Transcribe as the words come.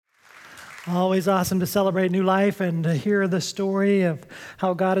Always awesome to celebrate new life and to hear the story of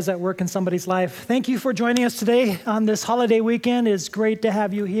how God is at work in somebody's life. Thank you for joining us today on this holiday weekend. It's great to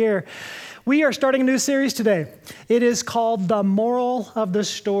have you here. We are starting a new series today. It is called The Moral of the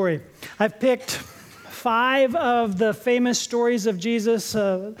Story. I've picked 5 of the famous stories of Jesus.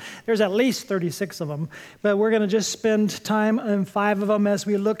 There's at least 36 of them, but we're going to just spend time on 5 of them as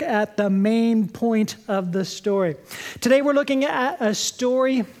we look at the main point of the story. Today we're looking at a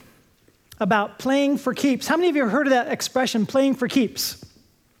story about playing for keeps. How many of you have heard of that expression, playing for keeps?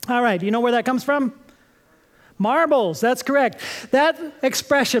 All right, do you know where that comes from? Marbles, that's correct. That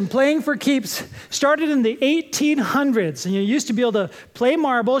expression, playing for keeps, started in the 1800s, and you used to be able to play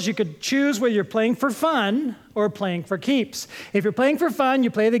marbles. You could choose whether you're playing for fun or playing for keeps. If you're playing for fun, you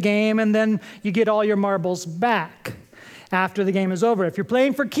play the game, and then you get all your marbles back after the game is over. If you're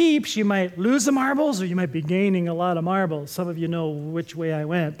playing for keeps, you might lose the marbles or you might be gaining a lot of marbles. Some of you know which way I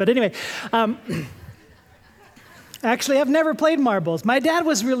went. But anyway, actually, I've never played marbles. My dad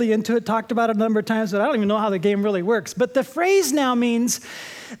was really into it, talked about it a number of times, but I don't even know how the game really works. But the phrase now means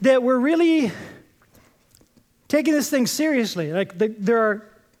that we're really taking this thing seriously. Like there are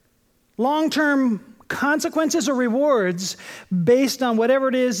long-term consequences or rewards based on whatever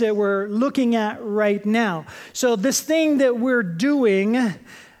it is that we're looking at right now. So this thing that we're doing,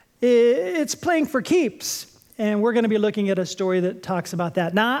 it's playing for keeps. And we're going to be looking at a story that talks about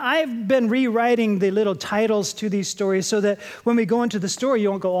that. Now, I've been rewriting the little titles to these stories so that when we go into the story, you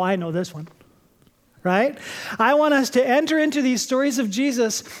won't go, oh, I know this one. Right? I want us to enter into these stories of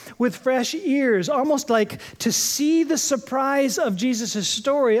Jesus with fresh ears, almost like to see the surprise of Jesus'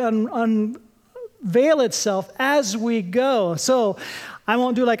 story unveil itself as we go. So I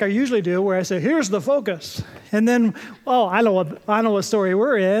won't do like I usually do, where I say, here's the focus. And then, oh, I know what story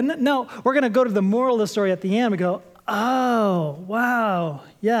we're in. No, we're going to go to the moral of the story at the end. We go, oh, wow,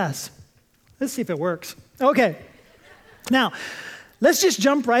 yes. Let's see if it works. Okay. Now, let's just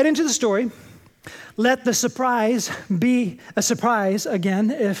jump right into the story. Let the surprise be a surprise again.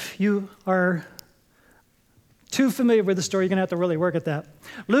 If you are too familiar with the story, you're going to have to really work at that.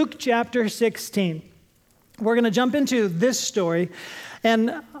 Luke chapter 16. We're going to jump into this story.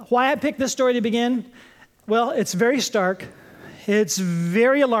 And why I picked this story to begin? Well, it's very stark. It's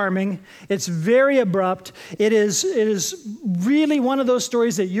very alarming. It's very abrupt. It is really one of those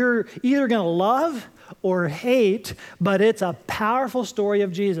stories that you're either going to love or hate, but it's a powerful story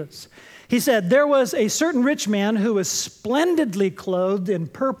of Jesus. He said, there was a certain rich man who was splendidly clothed in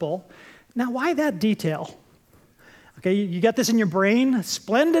purple. Now, why that detail? Okay, you got this in your brain?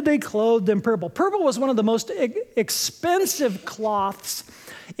 Splendidly clothed in purple. Purple was one of the most expensive cloths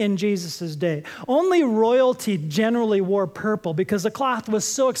in Jesus' day. Only royalty generally wore purple because the cloth was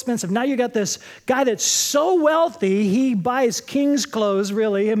so expensive. Now you got this guy that's so wealthy, he buys king's clothes,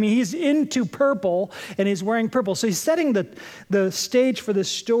 really. I mean, he's into purple, and he's wearing purple. So he's setting the stage for this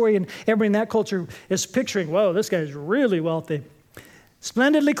story, and everybody in that culture is picturing, whoa, this guy's really wealthy.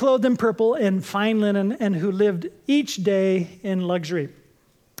 Splendidly clothed in purple and fine linen, and who lived each day in luxury.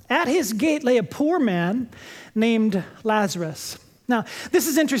 At his gate lay a poor man named Lazarus. Now, this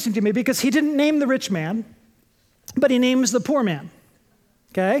is interesting to me because he didn't name the rich man, but he names the poor man.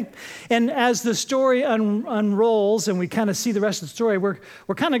 Okay? And as the story unrolls and we kind of see the rest of the story, we're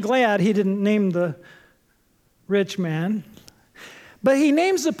kind of glad he didn't name the rich man. But he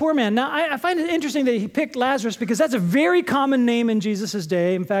names the poor man. Now, I find it interesting that he picked Lazarus because that's a very common name in Jesus'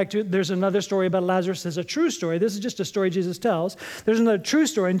 day. In fact, there's another story about Lazarus as a true story. This is just a story Jesus tells. There's another true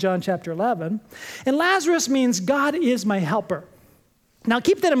story in John chapter 11. And Lazarus means God is my helper. Now,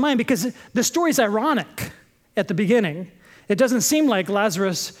 keep that in mind because the story's ironic at the beginning. It doesn't seem like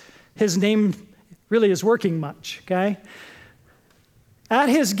Lazarus, his name really is working much, okay? At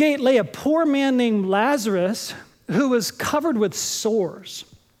his gate lay a poor man named Lazarus, who was covered with sores.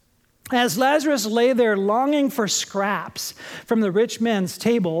 As Lazarus lay there longing for scraps from the rich man's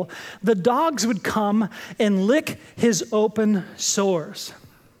table, the dogs would come and lick his open sores.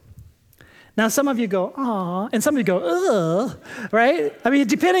 Now, some of you go, aw, and some of you go, ugh, right? I mean,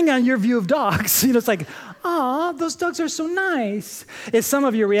 depending on your view of dogs, it's like, aw, those dogs are so nice. It's some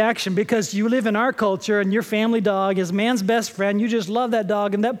of your reaction because you live in our culture and your family dog is man's best friend. You just love that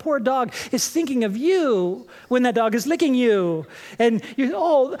dog, and that poor dog is thinking of you when that dog is licking you. And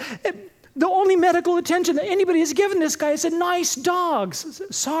the only medical attention that anybody has given this guy is a nice dog.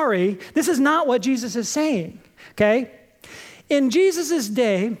 Sorry, this is not what Jesus is saying, okay? In Jesus'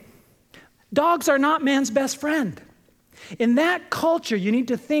 day, dogs are not man's best friend. In that culture, you need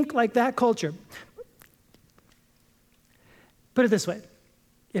to think like that culture. Put it this way.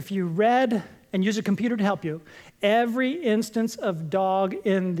 If you read and use a computer to help you, every instance of dog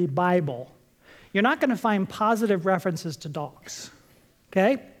in the Bible, you're not going to find positive references to dogs,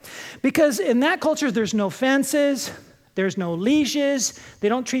 okay? Because in that culture, there's no fences, there's no leashes, they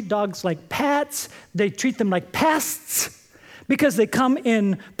don't treat dogs like pets, they treat them like pests because they come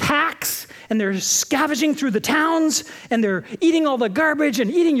in packs and they're scavenging through the towns and they're eating all the garbage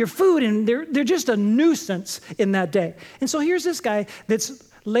and eating your food, and they're just a nuisance in that day. And so here's this guy that's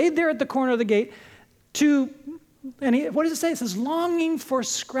laid there at the corner of the gate what does it say? It says, longing for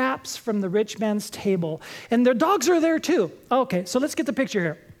scraps from the rich man's table. And their dogs are there too. Okay, so let's get the picture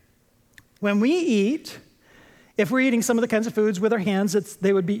here. When we eat, if we're eating some of the kinds of foods with our hands that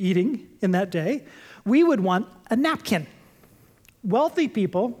they would be eating in that day, we would want a napkin. Wealthy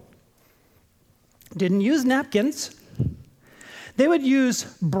people didn't use napkins. They would use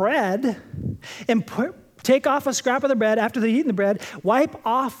bread and take off a scrap of the bread after they'd eaten the bread, wipe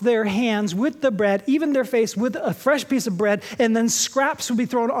off their hands with the bread, even their face with a fresh piece of bread, and then scraps would be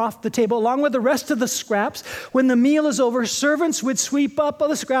thrown off the table along with the rest of the scraps. When the meal is over, servants would sweep up all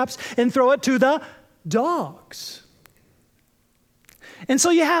the scraps and throw it to the dogs. And so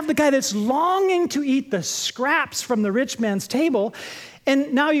you have the guy that's longing to eat the scraps from the rich man's table,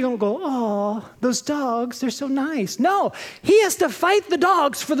 and now you're going to go, oh, those dogs, they're so nice. No, he has to fight the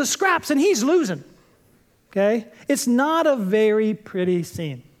dogs for the scraps, and he's losing. Okay? It's not a very pretty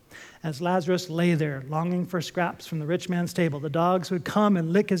scene. As Lazarus lay there, longing for scraps from the rich man's table, the dogs would come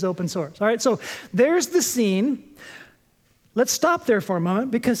and lick his open sores. All right, so there's the scene. Let's stop there for a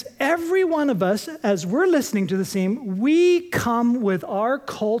moment, because every one of us, as we're listening to the scene, we come with our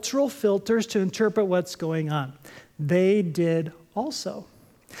cultural filters to interpret what's going on. They did also.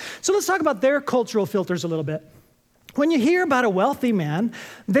 So let's talk about their cultural filters a little bit. When you hear about a wealthy man,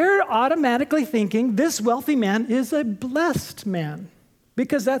 they're automatically thinking this wealthy man is a blessed man,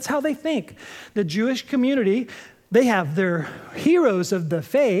 because that's how they think. The Jewish community, they have their heroes of the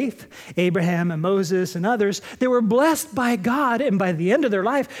faith, Abraham and Moses and others. They were blessed by God, and by the end of their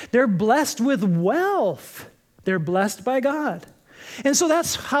life, they're blessed with wealth. They're blessed by God. And so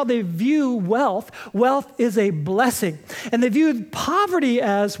that's how they view wealth. Wealth is a blessing. And they viewed poverty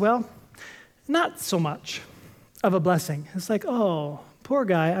as, well, not so much of a blessing. It's like, oh, poor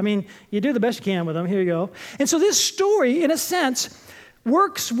guy. I mean, you do the best you can with him. Here you go. And so this story, in a sense,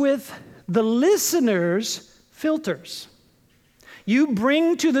 works with the listener's filters. You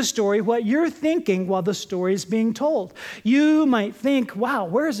bring to the story what you're thinking while the story is being told. You might think, wow,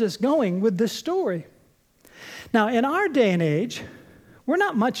 where is this going with this story? Now, in our day and age, we're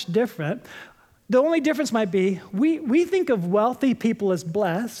not much different. The only difference might be we think of wealthy people as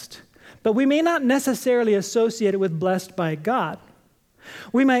blessed, but we may not necessarily associate it with blessed by God.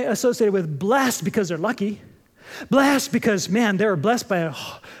 We might associate it with blessed because they're lucky, blessed because, man, they're blessed by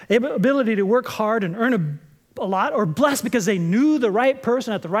an ability to work hard and earn a lot, or blessed because they knew the right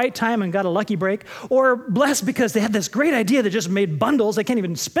person at the right time and got a lucky break, or blessed because they had this great idea that just made bundles. They can't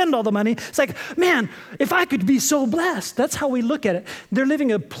even spend all the money. It's like, man, if I could be so blessed. That's how we look at it. They're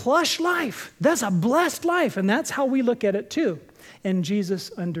living a plush life. That's a blessed life, and that's how we look at it too. And Jesus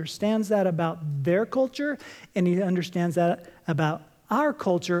understands that about their culture, and he understands that about our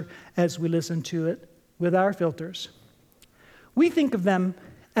culture as we listen to it with our filters. We think of them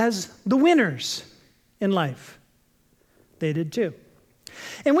as the winners in life. They did too.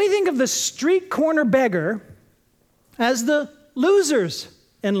 And we think of the street corner beggar as the losers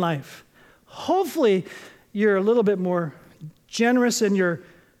in life. Hopefully, you're a little bit more generous in your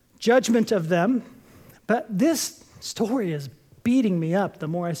judgment of them, but this story is beating me up the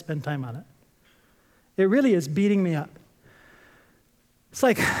more I spend time on it. It really is beating me up. It's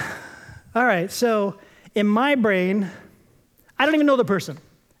like, all right, so in my brain, I don't even know the person.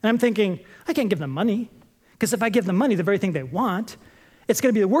 And I'm thinking, I can't give them money, because if I give them money, the very thing they want, it's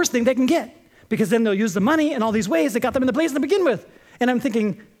going to be the worst thing they can get, because then they'll use the money in all these ways that got them in the place to begin with. And I'm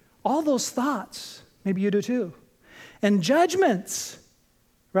thinking, all those thoughts, maybe you do too, and judgments,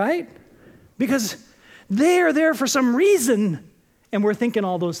 right? Because they are there for some reason, and we're thinking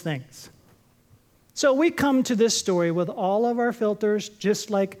all those things. So we come to this story with all of our filters,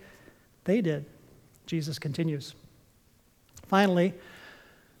 just like they did. Jesus continues. Finally,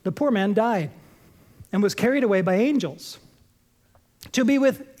 the poor man died and was carried away by angels to be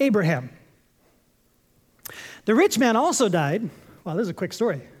with Abraham. The rich man also died. Wow, this is a quick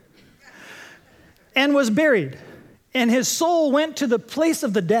story. And was buried, and his soul went to the place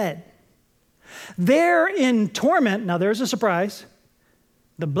of the dead. There in torment, now there's a surprise.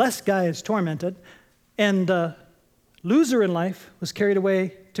 The blessed guy is tormented, and the loser in life was carried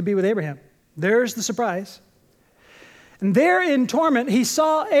away to be with Abraham. There's the surprise. And there in torment, he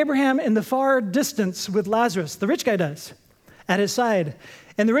saw Abraham in the far distance with Lazarus, the rich guy does, at his side.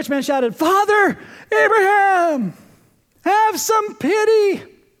 And the rich man shouted, "Father Abraham, have some pity.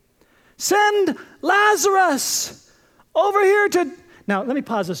 Send Lazarus over here to..." Now, let me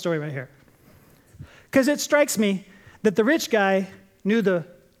pause the story right here. Because it strikes me that the rich guy knew the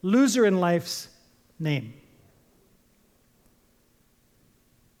loser in life's name.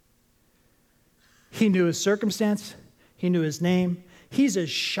 He knew his circumstance. He knew his name. He's as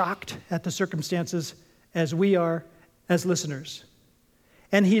shocked at the circumstances as we are as listeners.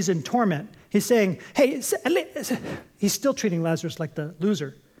 And he's in torment. He's saying, hey, he's still treating Lazarus like the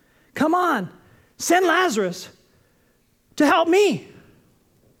loser. Come on, send Lazarus to help me.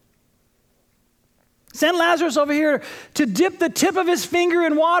 Send Lazarus over here to dip the tip of his finger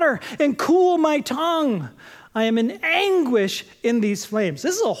in water and cool my tongue. I am in anguish in these flames.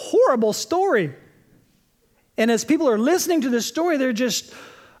 This is a horrible story. And as people are listening to this story, they're just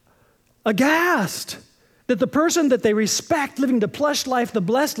aghast that the person that they respect, living the plush life, the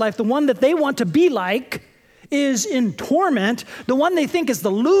blessed life, the one that they want to be like, is in torment. The one they think is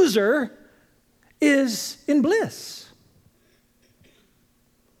the loser is in bliss.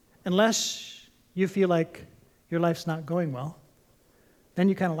 Unless you feel like your life's not going well, then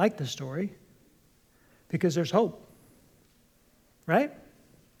you kind of like the story because there's hope, right?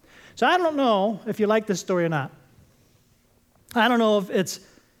 So I don't know if you like this story or not. I don't know if it's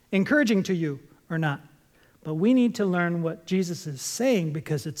encouraging to you or not. But we need to learn what Jesus is saying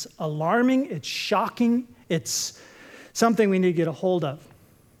because it's alarming, it's shocking, it's something we need to get a hold of.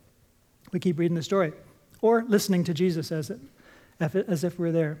 We keep reading the story or listening to Jesus as if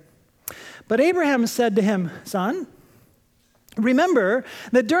we're there. But Abraham said to him, "Son, remember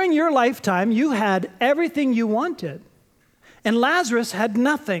that during your lifetime you had everything you wanted, and Lazarus had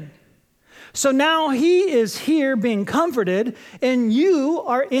nothing. So now he is here being comforted, and you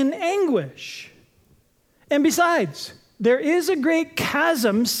are in anguish. And besides, there is a great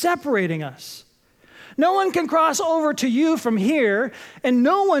chasm separating us. No one can cross over to you from here, and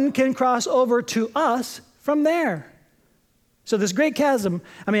no one can cross over to us from there." So this great chasm,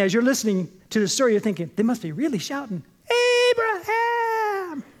 as you're listening to the story, you're thinking, they must be really shouting,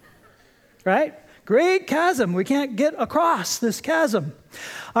 "Abraham!" Right? Great chasm. We can't get across this chasm.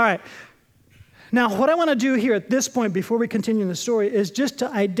 All right. Now, what I want to do here at this point, before we continue the story, is just to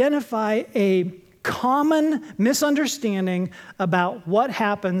identify a common misunderstanding about what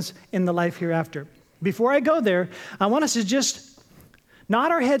happens in the life hereafter. Before I go there, I want us to just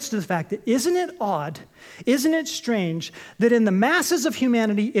nod our heads to the fact that isn't it odd, isn't it strange that in the masses of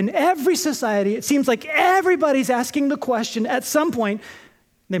humanity, in every society, it seems like everybody's asking the question at some point.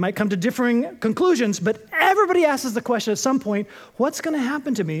 They might come to differing conclusions, but everybody asks the question at some point, what's going to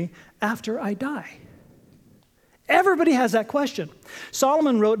happen to me after I die? Everybody has that question.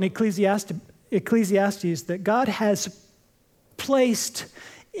 Solomon wrote in Ecclesiastes that God has placed,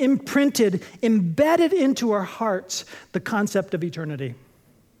 imprinted, embedded into our hearts the concept of eternity.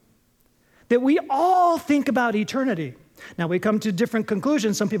 That we all think about eternity. Now, we come to different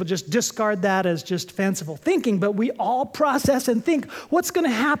conclusions. Some people just discard that as just fanciful thinking, but we all process and think, what's going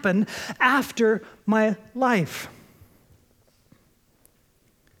to happen after my life?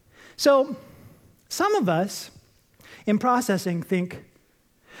 So, some of us, in processing, think,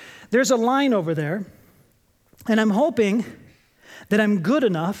 there's a line over there, and I'm hoping that I'm good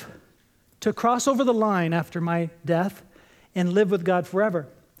enough to cross over the line after my death and live with God forever.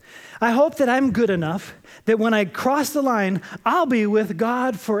 I hope that I'm good enough that when I cross the line, I'll be with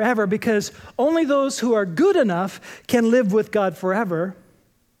God forever, because only those who are good enough can live with God forever.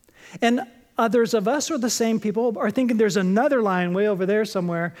 And others of us, or the same people, are thinking there's another line way over there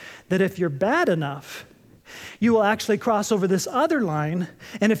somewhere that if you're bad enough, you will actually cross over this other line.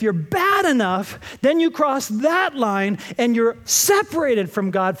 And if you're bad enough, then you cross that line and you're separated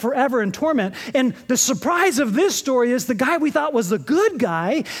from God forever in torment. And the surprise of this story is the guy we thought was the good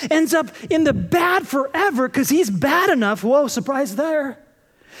guy ends up in the bad forever because he's bad enough. Whoa, surprise there.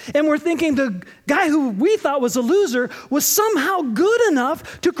 And we're thinking the guy who we thought was a loser was somehow good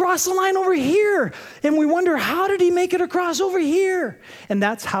enough to cross the line over here. And we wonder, how did he make it across over here? And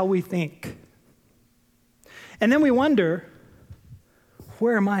that's how we think. And then we wonder,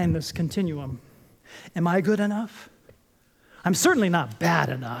 where am I in this continuum? Am I good enough? I'm certainly not bad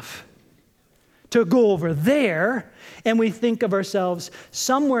enough to go over there. And we think of ourselves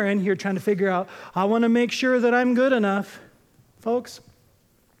somewhere in here trying to figure out, I want to make sure that I'm good enough. Folks,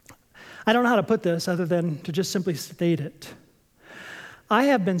 I don't know how to put this other than to just simply state it. I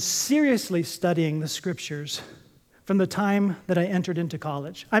have been seriously studying the scriptures from the time that I entered into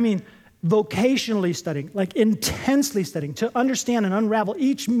college. vocationally studying, like intensely studying, to understand and unravel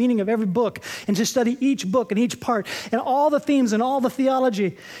each meaning of every book and to study each book and each part and all the themes and all the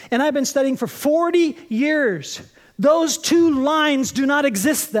theology. And I've been studying for 40 years. Those two lines do not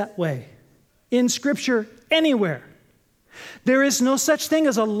exist that way in Scripture anywhere. There is no such thing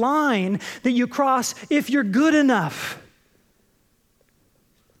as a line that you cross if you're good enough.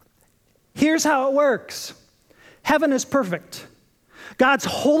 Here's how it works. Heaven is perfect. God's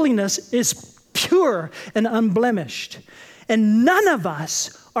holiness is pure and unblemished. And none of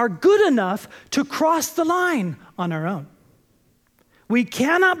us are good enough to cross the line on our own. We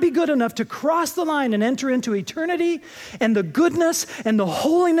cannot be good enough to cross the line and enter into eternity and the goodness and the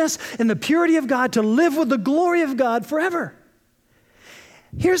holiness and the purity of God, to live with the glory of God forever.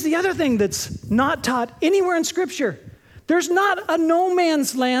 Here's the other thing that's not taught anywhere in Scripture. There's not a no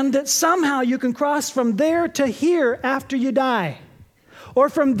man's land that somehow you can cross from there to here after you die, or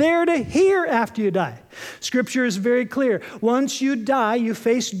from there to here after you die. Scripture is very clear. Once you die, you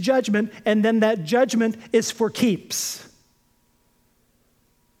face judgment, and then that judgment is for keeps.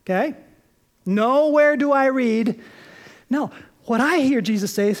 Okay? Nowhere do I read. No, what I hear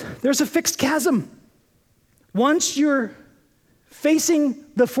Jesus say is there's a fixed chasm. Once you're facing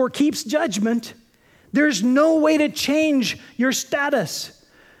the for keeps judgment, there's no way to change your status.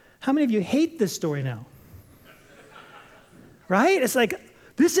 How many of you hate this story now? Right? It's like,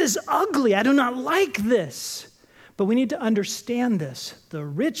 this is ugly. I do not like this. But we need to understand this. The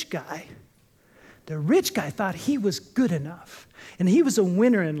rich guy thought he was good enough. And he was a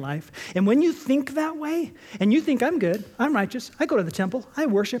winner in life. And when you think that way, and you think, I'm good, I'm righteous, I go to the temple, I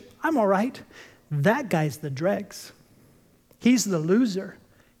worship, I'm all right, that guy's the dregs. He's the loser.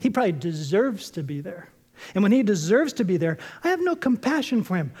 He probably deserves to be there. And when he deserves to be there, I have no compassion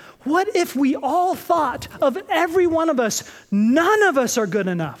for him. What if we all thought of every one of us, none of us are good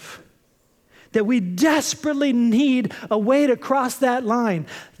enough, that we desperately need a way to cross that line?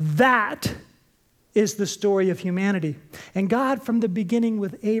 That is the story of humanity. And God, from the beginning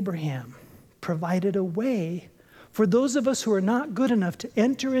with Abraham, provided a way for those of us who are not good enough to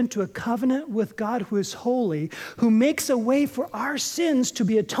enter into a covenant with God who is holy, who makes a way for our sins to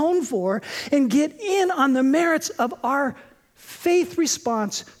be atoned for and get in on the merits of our faith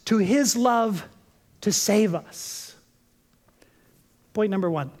response to his love to save us. Point number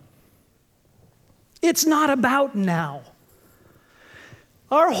one. It's not about now.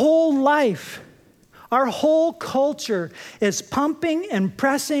 Our whole life, our whole culture is pumping and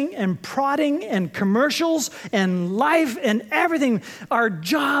pressing and prodding and commercials and life and everything. Our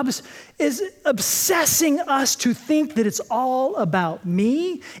jobs is obsessing us to think that it's all about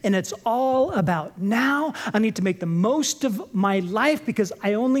me and it's all about now. I need to make the most of my life because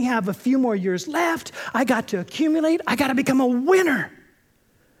I only have a few more years left. I got to accumulate. I got to become a winner.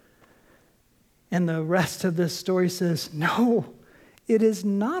 And the rest of this story says, no, it is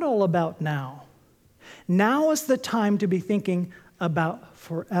not all about now. Now is the time to be thinking about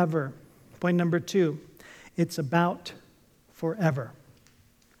forever. Point number two, it's about forever.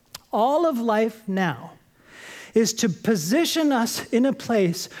 All of life now is to position us in a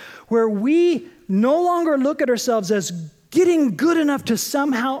place where we no longer look at ourselves as getting good enough to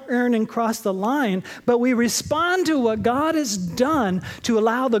somehow earn and cross the line, but we respond to what God has done to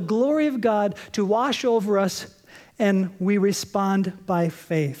allow the glory of God to wash over us, and we respond by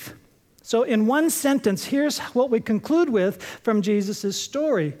faith. So in one sentence, here's what we conclude with from Jesus'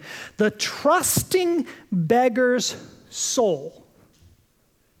 story. The trusting beggar's soul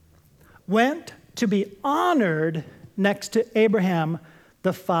went to be honored next to Abraham,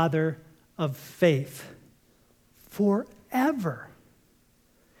 the father of faith, forever.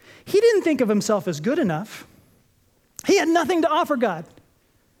 He didn't think of himself as good enough. He had nothing to offer God.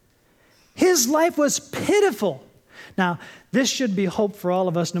 His life was pitiful. Now, this should be hope for all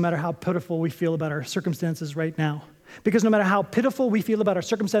of us, no matter how pitiful we feel about our circumstances right now. Because no matter how pitiful we feel about our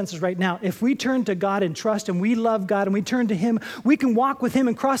circumstances right now, if we turn to God in trust and we love God and we turn to him, we can walk with him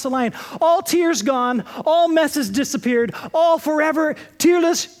and cross the line. All tears gone, all messes disappeared, all forever,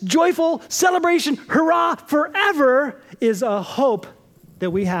 tearless, joyful, celebration, hurrah, forever is a hope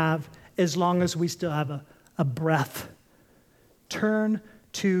that we have as long as we still have a breath. Turn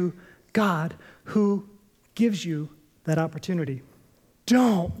to God who gives you that opportunity.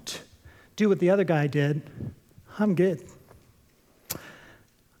 Don't do what the other guy did. I'm good.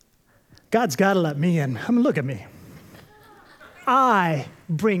 God's got to let me in. I mean, look at me. I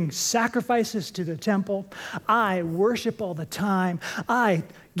bring sacrifices to the temple. I worship all the time. I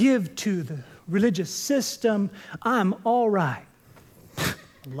give to the religious system. I'm all right.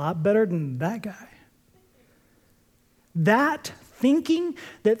 A lot better than that guy. That thinking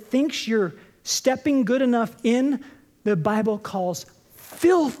that thinks you're stepping good enough in, the Bible calls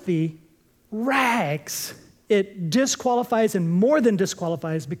filthy rags. It disqualifies and more than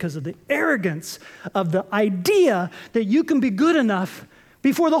disqualifies because of the arrogance of the idea that you can be good enough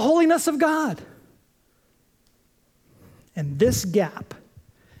before the holiness of God. And this gap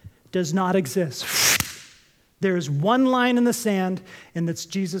does not exist. There is one line in the sand, and that's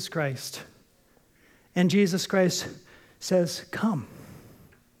Jesus Christ. And Jesus Christ says, come,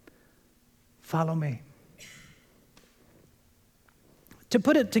 follow me. To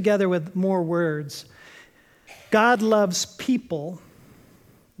put it together with more words, God loves people,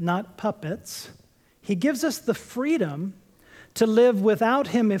 not puppets. He gives us the freedom to live without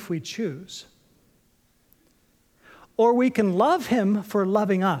him if we choose. Or we can love him for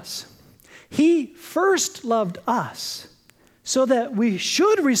loving us. He first loved us so that we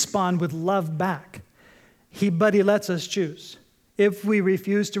should respond with love back. But he lets us choose. If we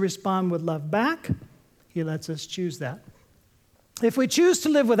refuse to respond with love back, he lets us choose that. If we choose to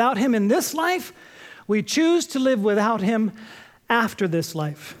live without him in this life, we choose to live without him after this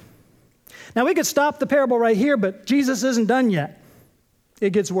life. Now, we could stop the parable right here, but Jesus isn't done yet.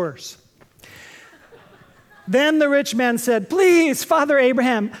 It gets worse. Then the rich man said, please, Father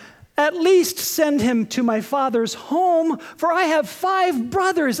Abraham, at least send him to my father's home, for I have 5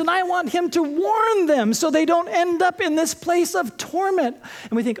 brothers, and I want him to warn them so they don't end up in this place of torment.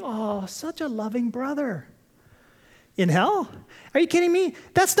 And we think, oh, such a loving brother. In hell? Are you kidding me?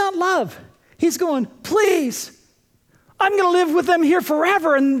 That's not love. He's going, please, I'm going to live with them here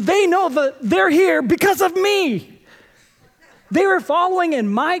forever, and they know that they're here because of me. They were following in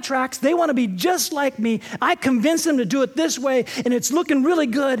my tracks. They want to be just like me. I convinced them to do it this way, and it's looking really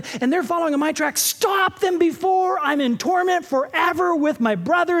good, and they're following in my tracks. Stop them before I'm in torment forever with my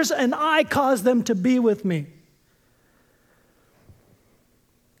brothers, and I cause them to be with me.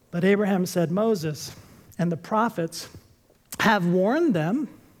 But Abraham said, Moses and the prophets have warned them.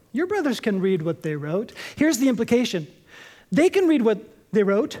 Your brothers can read what they wrote. Here's the implication. They can read what they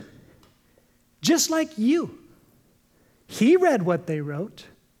wrote just like you. He read what they wrote.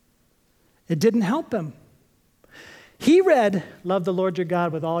 It didn't help him. He read, love the Lord your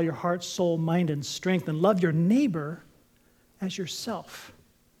God with all your heart, soul, mind, and strength, and love your neighbor as yourself.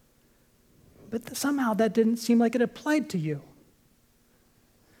 But somehow that didn't seem like it applied to you.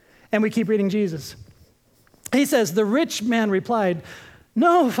 And we keep reading Jesus. He says, the rich man replied,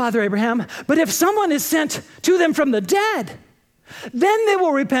 no, Father Abraham, but if someone is sent to them from the dead, then they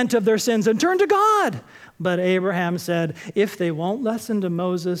will repent of their sins and turn to God. But Abraham said, if they won't listen to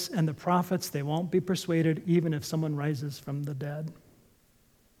Moses and the prophets, they won't be persuaded even if someone rises from the dead.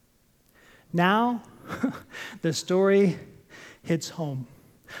 Now, the story hits home.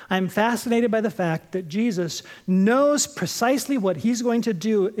 I'm fascinated by the fact that Jesus knows precisely what he's going to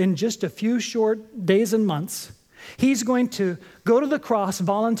do in just a few short days and months. He's going to go to the cross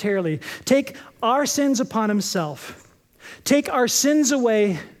voluntarily, take our sins upon himself, take our sins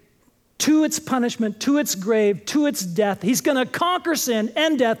away to its punishment, to its grave, to its death. He's going to conquer sin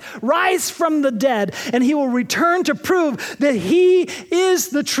and death, rise from the dead, and he will return to prove that he is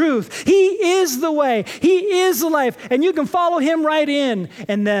the truth. He is the way. He is the life. And you can follow him right in.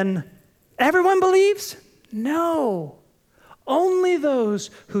 And then everyone believes? No. Only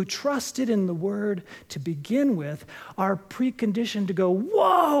those who trusted in the word to begin with are preconditioned to go,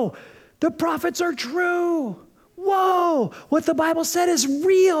 whoa, the prophets are true. Whoa, what the Bible said is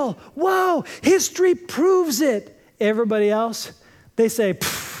real. Whoa, history proves it. Everybody else, they say,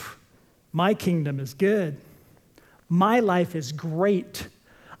 my kingdom is good. My life is great.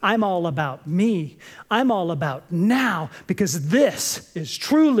 I'm all about me. I'm all about now because this is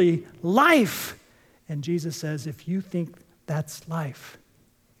truly life. And Jesus says, if you think that's life,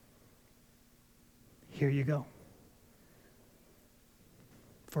 here you go.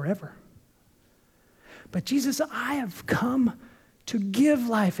 Forever. But Jesus, I have come to give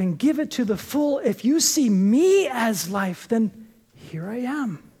life and give it to the full. If you see me as life, then here I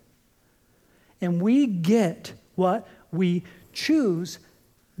am. And we get what we choose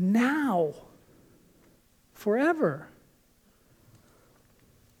now, forever.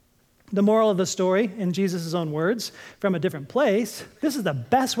 The moral of the story, in Jesus' own words, from a different place, this is the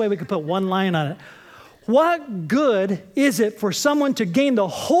best way we could put one line on it. What good is it for someone to gain the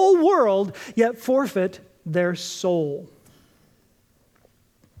whole world yet forfeit their soul?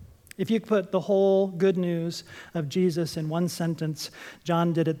 If you put the whole good news of Jesus in one sentence,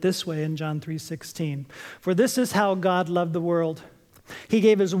 John did it this way in John 3:16. For this is how God loved the world. He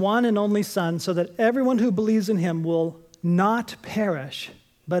gave his one and only Son so that everyone who believes in him will not perish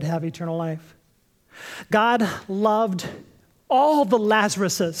but have eternal life. God loved all the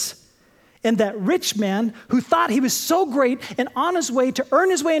Lazaruses. And that rich man who thought he was so great and on his way to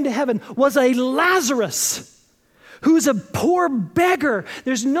earn his way into heaven was a Lazarus who's a poor beggar.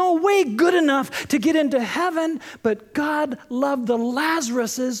 There's no way good enough to get into heaven, but God loved the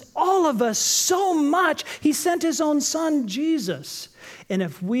Lazaruses, all of us, so much, he sent his own son, Jesus. And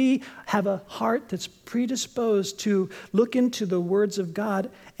if we have a heart that's predisposed to look into the words of God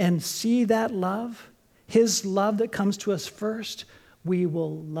and see that love, his love that comes to us first, we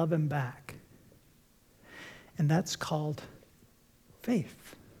will love him back. And that's called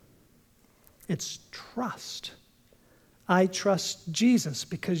faith. It's trust. I trust Jesus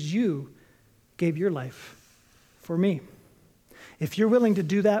because you gave your life for me. If you're willing to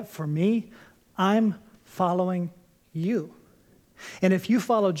do that for me, I'm following you. And if you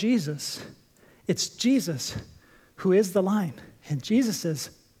follow Jesus, it's Jesus who is the line. And Jesus says,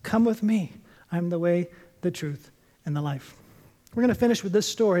 come with me. I'm the way, the truth, and the life. We're going to finish with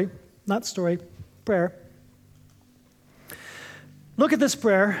this prayer. Look at this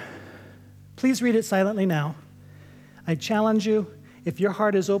prayer. Please read it silently now. I challenge you, if your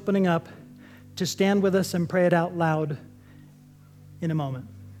heart is opening up, to stand with us and pray it out loud in a moment.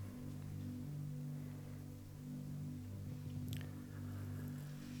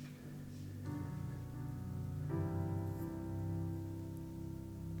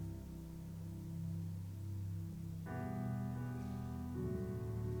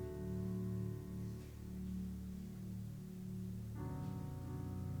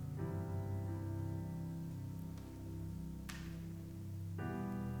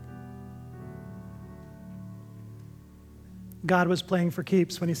 God was playing for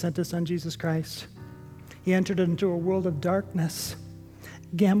keeps when he sent his son, Jesus Christ. He entered into a world of darkness,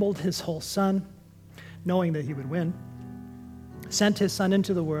 gambled his whole son, knowing that he would win, sent his son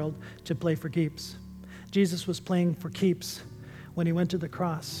into the world to play for keeps. Jesus was playing for keeps when he went to the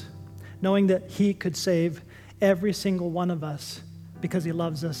cross, knowing that he could save every single one of us because he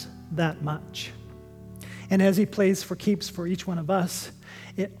loves us that much. And as he plays for keeps for each one of us,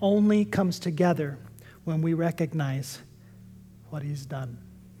 it only comes together when we recognize what he's done.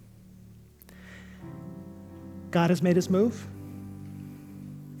 God has made his move.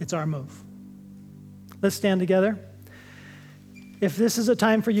 It's our move. Let's stand together. If this is a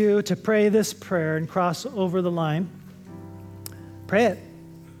time for you to pray this prayer and cross over the line, pray it.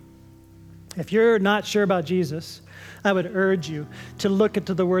 If you're not sure about Jesus, I would urge you to look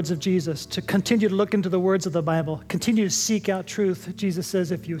into the words of Jesus, to continue to look into the words of the Bible, continue to seek out truth. Jesus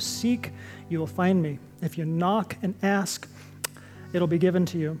says, if you seek, you will find me. If you knock and ask, it'll be given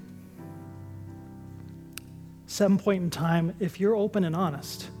to you. Some point in time, if you're open and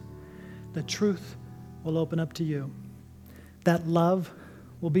honest, the truth will open up to you. That love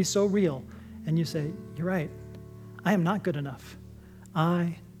will be so real, and you say, you're right, I am not good enough.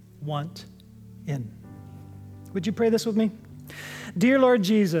 I want in. Would you pray this with me? Dear Lord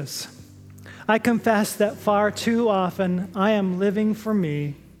Jesus, I confess that far too often I am living for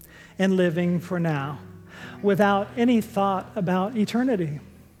me and living for now, without any thought about eternity.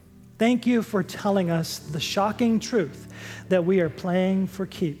 Thank you for telling us the shocking truth that we are playing for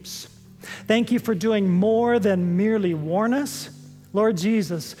keeps. Thank you for doing more than merely warn us. Lord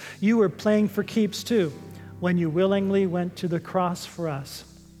Jesus, you were playing for keeps too when you willingly went to the cross for us.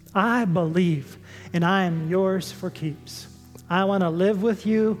 I believe, and I am yours for keeps. I want to live with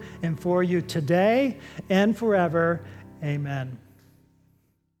you and for you today and forever. Amen.